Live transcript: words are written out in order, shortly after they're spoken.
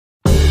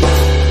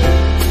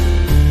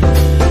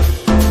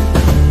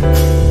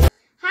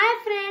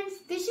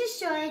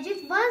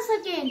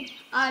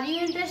Are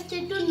you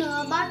interested to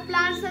know about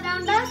plants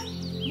around us?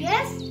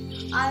 Yes?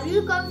 Are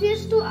you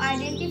confused to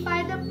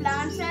identify the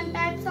plants and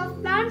types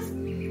of plants?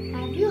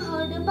 Have you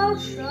heard about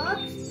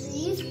shrubs,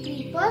 trees,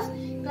 creepers,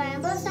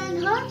 climbers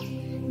and herbs?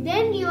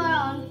 Then you are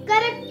on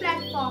correct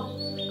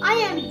platform. I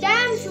am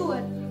damn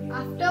sure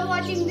after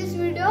watching this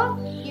video,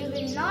 you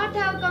will not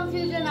have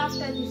confusion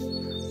after this.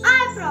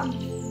 I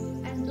promise.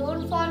 And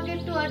don't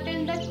forget to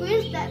attend the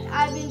quiz that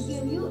I will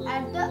give you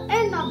at the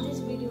end of this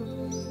video.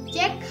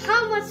 Check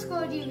how much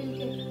score you will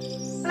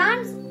get.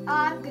 Plants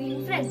are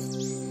green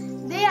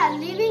friends. They are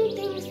living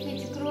things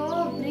which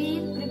grow,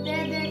 breathe,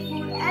 prepare their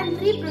food and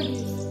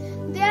reproduce.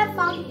 They are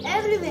found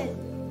everywhere.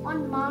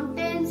 On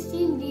mountains,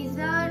 in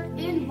desert,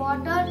 in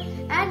water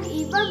and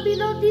even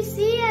below the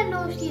sea and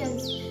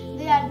oceans.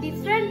 There are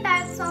different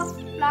types of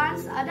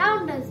plants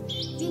around us.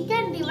 We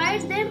can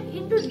divide them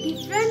into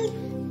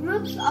different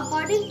groups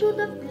according to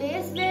the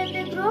place where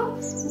they grow,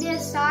 their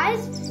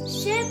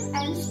size, shape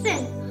and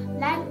strength,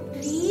 like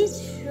trees,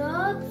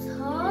 shrubs,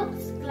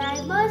 herbs,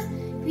 climbers,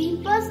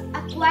 creepers,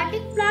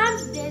 aquatic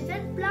plants,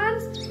 desert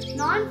plants,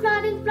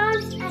 non-flowering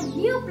plants and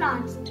new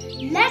plants.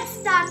 Let's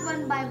start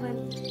one by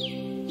one.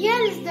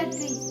 Here is the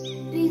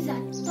tree. Trees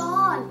are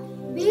tall,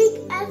 big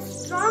and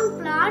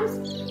strong plants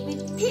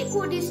with thick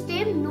woody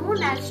stem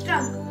known as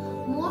trunk.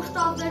 Most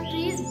of the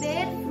trees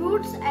bear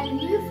fruits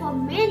and live for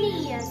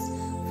many years.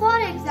 For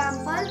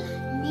example,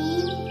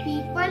 neem,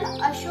 peepal,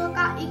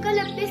 ashoka,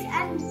 eucalyptus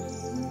and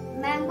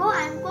mango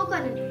and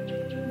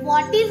coconut.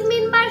 What is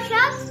meant by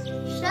shrubs?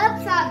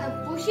 Shrubs are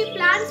the bushy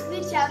plants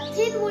which have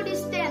thin woody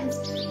stems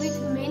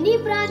with many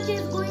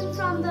branches going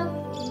from the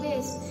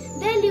base.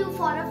 They live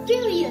for a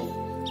few years.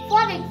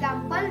 For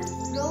example,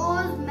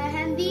 rose,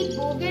 mehendi,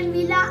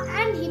 bougainvillea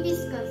and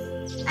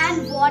hibiscus.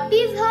 And what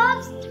is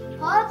herbs?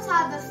 Herbs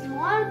are the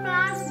small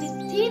plants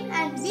with thin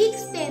and big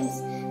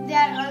stems. They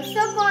are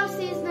also called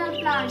seasonal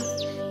plants.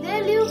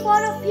 They live for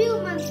a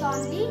few months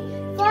only.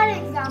 For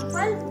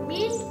example,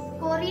 mint,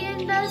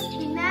 coriander,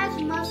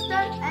 spinach,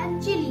 mustard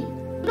and chili.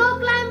 No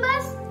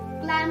climbers?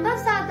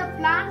 Climbers are the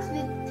plants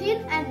with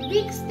thin and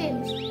big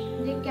stems.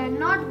 They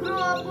cannot grow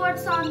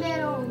upwards on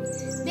their own.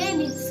 They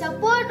need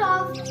support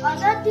of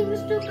other things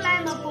to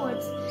climb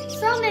upwards.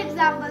 Some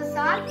examples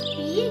are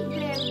tea,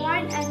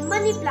 grapevine and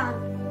money plant.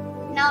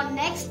 Now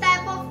next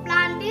type of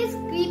plant is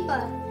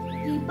creeper.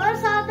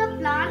 Creepers are the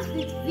plants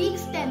with weak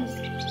stems,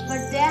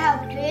 but they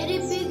have very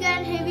big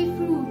and heavy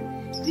fruit.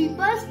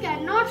 Creepers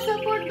cannot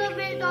support the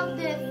weight of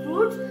their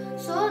fruits,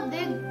 so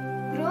they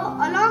grow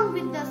along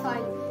with the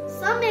soil.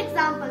 Some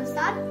examples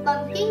are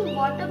pumpkin,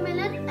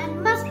 watermelon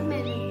and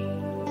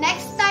muskmelon.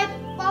 Next type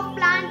of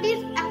plant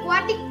is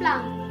aquatic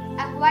plant.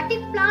 Aquatic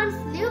plants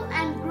live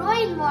and grow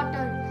in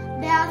water.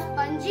 They have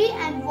spongy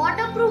and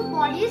waterproof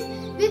bodies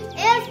with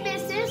air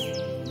spaces,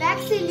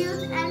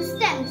 bacillus and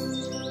stems.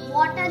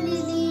 Water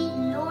lily,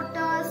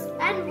 lotus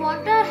and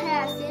water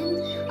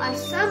hyacinth are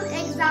some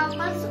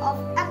examples of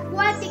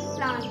aquatic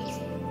plants.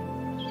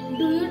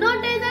 Do you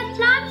know desert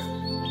plants?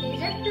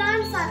 Desert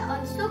plants are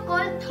also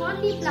called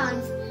thorny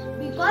plants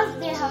because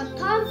they have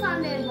thorns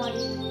on their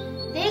body.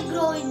 They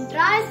grow in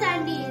dry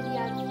sandy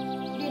areas.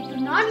 They do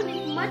not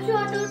need much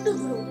water to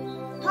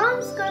grow.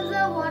 Thorns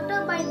conserve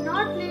water by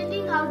not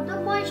letting out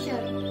the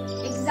moisture.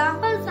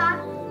 Examples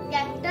are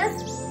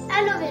cactus,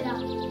 aloe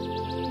vera.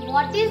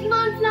 What is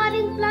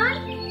non-flowering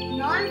plant?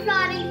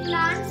 Non-flowering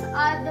plants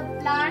are the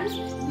plants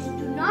which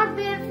do not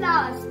bear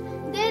flowers.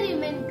 They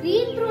remain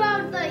green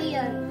throughout the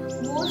year.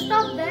 Most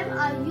of them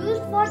are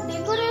used for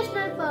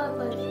decorational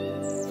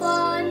purpose.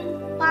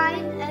 Fern,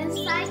 pine and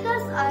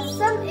cycas are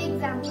some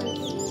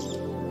examples.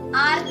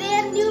 Are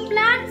there new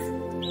plants?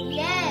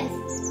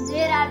 Yes,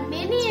 there are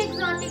many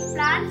exotic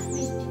plants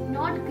which did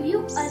not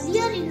grow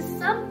earlier in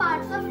some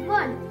parts of the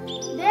world.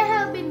 They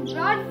have been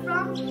brought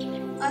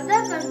from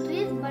other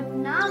countries, but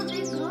now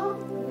they grow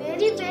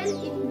very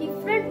well in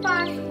different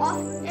parts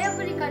of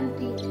every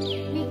country.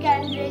 We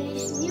can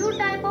relish new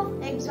type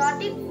of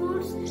exotic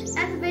fruits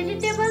and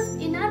vegetables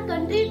in our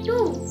country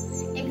too.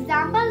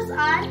 Examples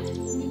are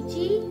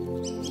lychee,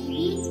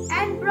 kiwi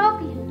and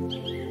broccoli.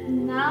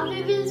 Now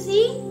we will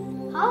see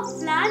how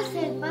plants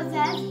help us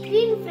as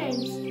green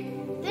friends.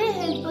 They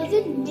help us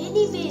in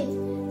many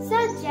ways,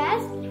 such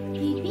as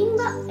keeping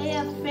the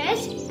air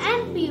fresh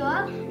and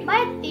pure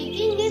by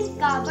taking in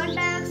carbon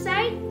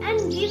dioxide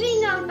and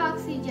giving out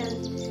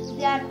oxygen.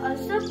 They are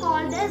also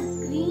called as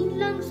green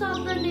lungs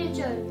of the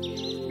nature.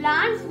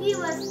 Plants give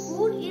us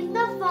food in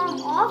the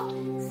form of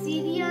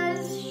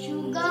cereals,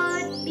 sugar,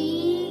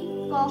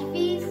 tea,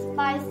 coffee,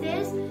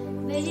 spices,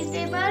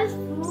 vegetables,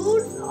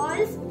 fruits,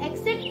 oils,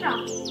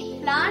 etc.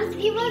 Plants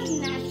give us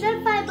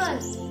natural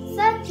fibers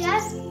such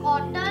as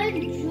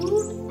cotton,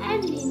 jute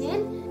and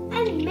linen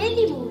and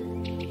many more.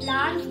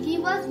 Plants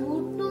give us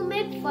wood to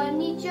make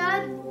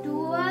furniture,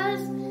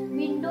 doors,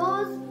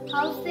 windows,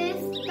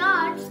 houses,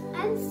 carts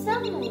and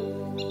some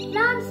more.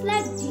 Plants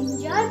like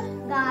ginger,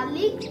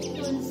 garlic,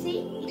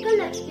 tulsi,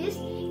 eucalyptus,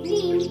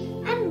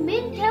 neem and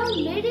mint have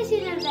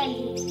medicinal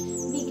value.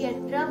 We get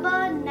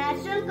rubber,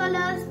 natural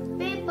colors,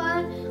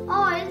 paper,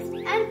 oils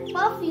and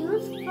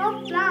perfumes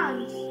from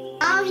plants.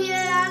 Now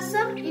here are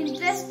some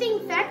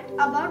interesting facts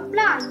about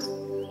plants.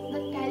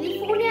 The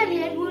California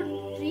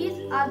redwood trees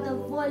are the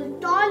world's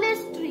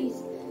tallest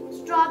trees.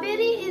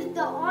 Strawberry is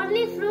the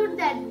only fruit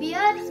that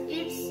bears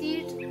its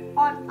seeds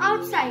on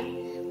outside.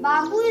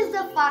 Bamboo is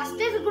the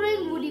fastest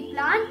growing woody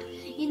plant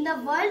in the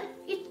world.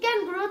 It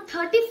can grow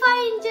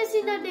 35 inches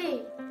in a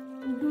day.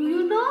 Do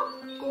you know?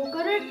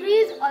 Coconut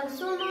tree is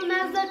also known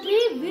as the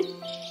tree with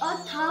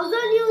 1,000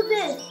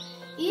 uses.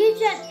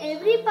 Each and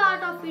every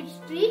part of its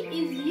tree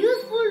is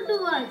useful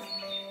to us.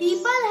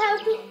 People have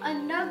to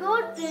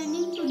undergo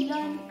training to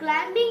learn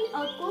climbing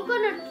a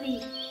coconut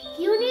tree.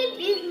 Quinine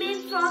is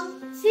made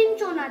from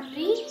cinchona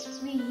tree.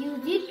 We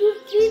use it to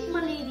treat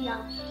malaria.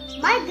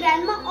 My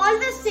grandma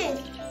always says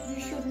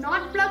we should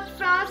not pluck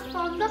flowers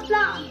from the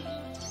plant.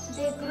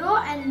 They grow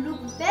and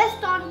look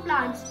best on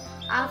plants.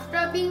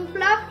 After being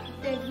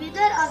plucked, they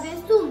wither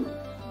away soon.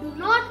 Do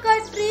not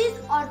cut trees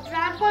or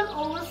trample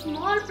over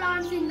small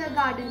plants in the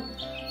garden.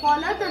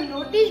 Follow the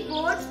notice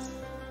boards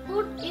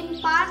put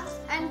in parks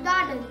and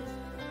gardens.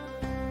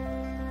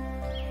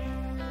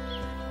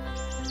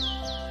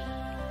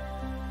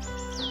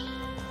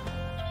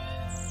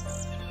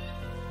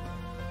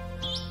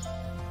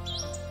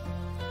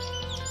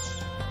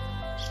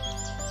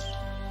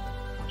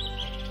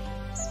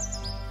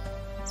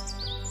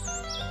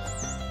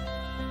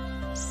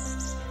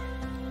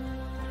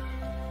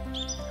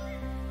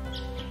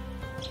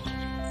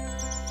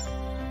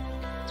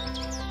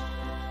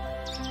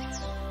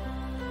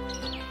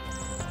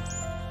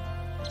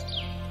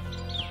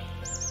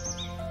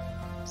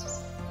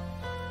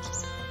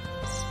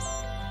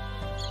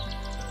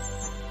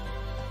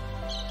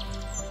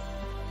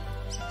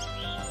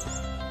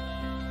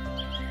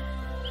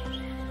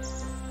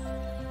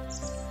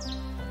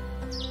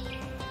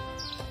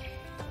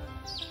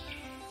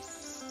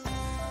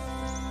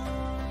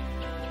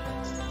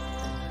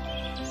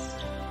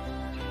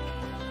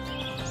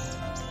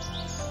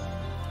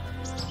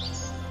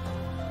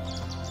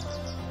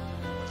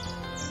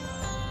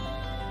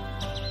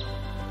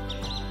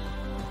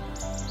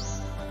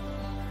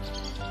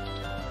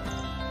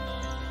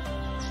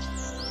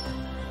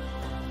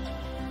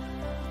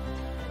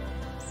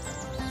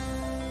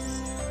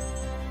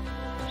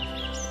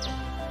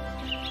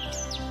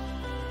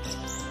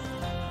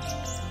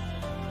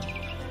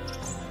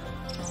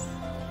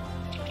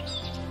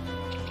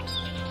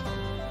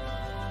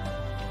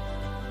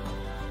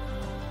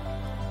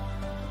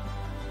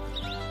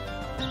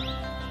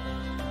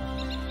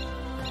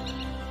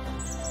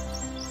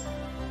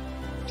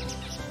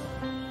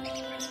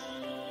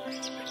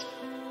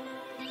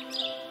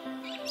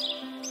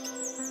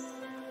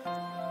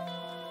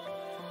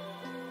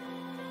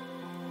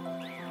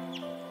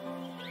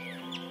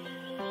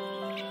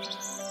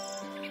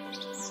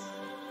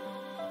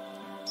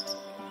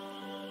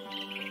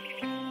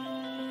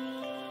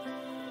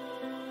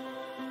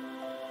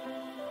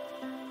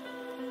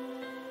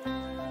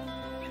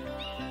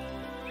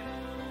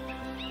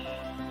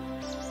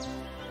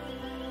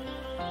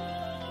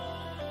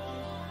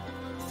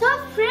 So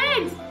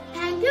friends,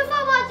 thank you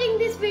for watching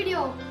this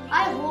video.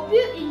 I hope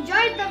you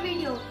enjoyed the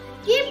video.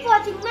 Keep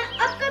watching my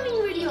upcoming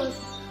videos.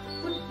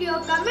 Put your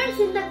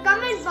comments in the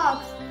comment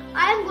box.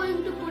 I am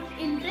going to put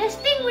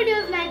interesting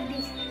videos like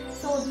this.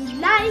 So do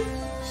like,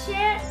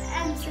 share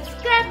and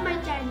subscribe my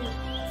channel.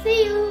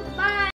 See you. Bye.